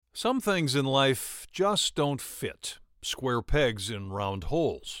Some things in life just don't fit. Square pegs in round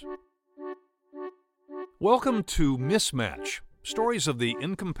holes. Welcome to Mismatch, stories of the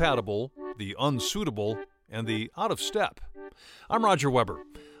incompatible, the unsuitable, and the out of step. I'm Roger Weber.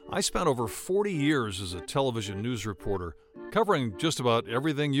 I spent over 40 years as a television news reporter, covering just about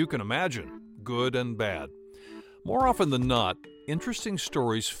everything you can imagine, good and bad. More often than not, interesting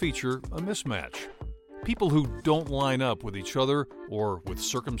stories feature a mismatch. People who don't line up with each other or with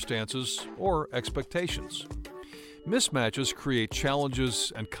circumstances or expectations. Mismatches create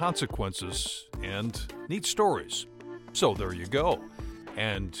challenges and consequences and neat stories. So there you go.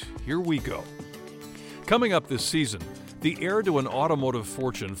 And here we go. Coming up this season, the heir to an automotive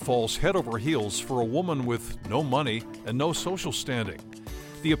fortune falls head over heels for a woman with no money and no social standing.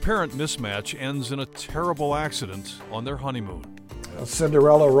 The apparent mismatch ends in a terrible accident on their honeymoon.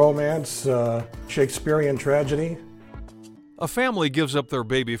 Cinderella romance, Shakespearean tragedy. A family gives up their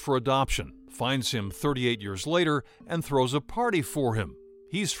baby for adoption, finds him 38 years later, and throws a party for him.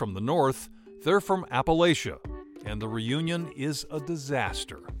 He's from the north, they're from Appalachia, and the reunion is a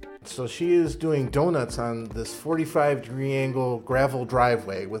disaster. So she is doing donuts on this 45-degree angle gravel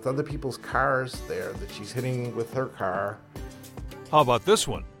driveway with other people's cars there that she's hitting with her car. How about this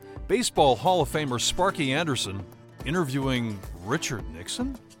one? Baseball Hall of Famer Sparky Anderson interviewing Richard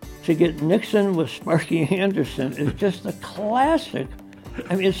Nixon? To get Nixon with Sparky Anderson is just a classic.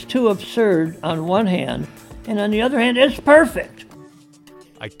 I mean, it's too absurd on one hand, and on the other hand, it's perfect.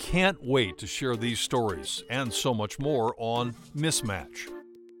 I can't wait to share these stories and so much more on Mismatch.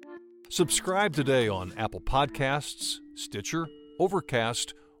 Subscribe today on Apple Podcasts, Stitcher,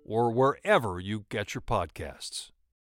 Overcast, or wherever you get your podcasts.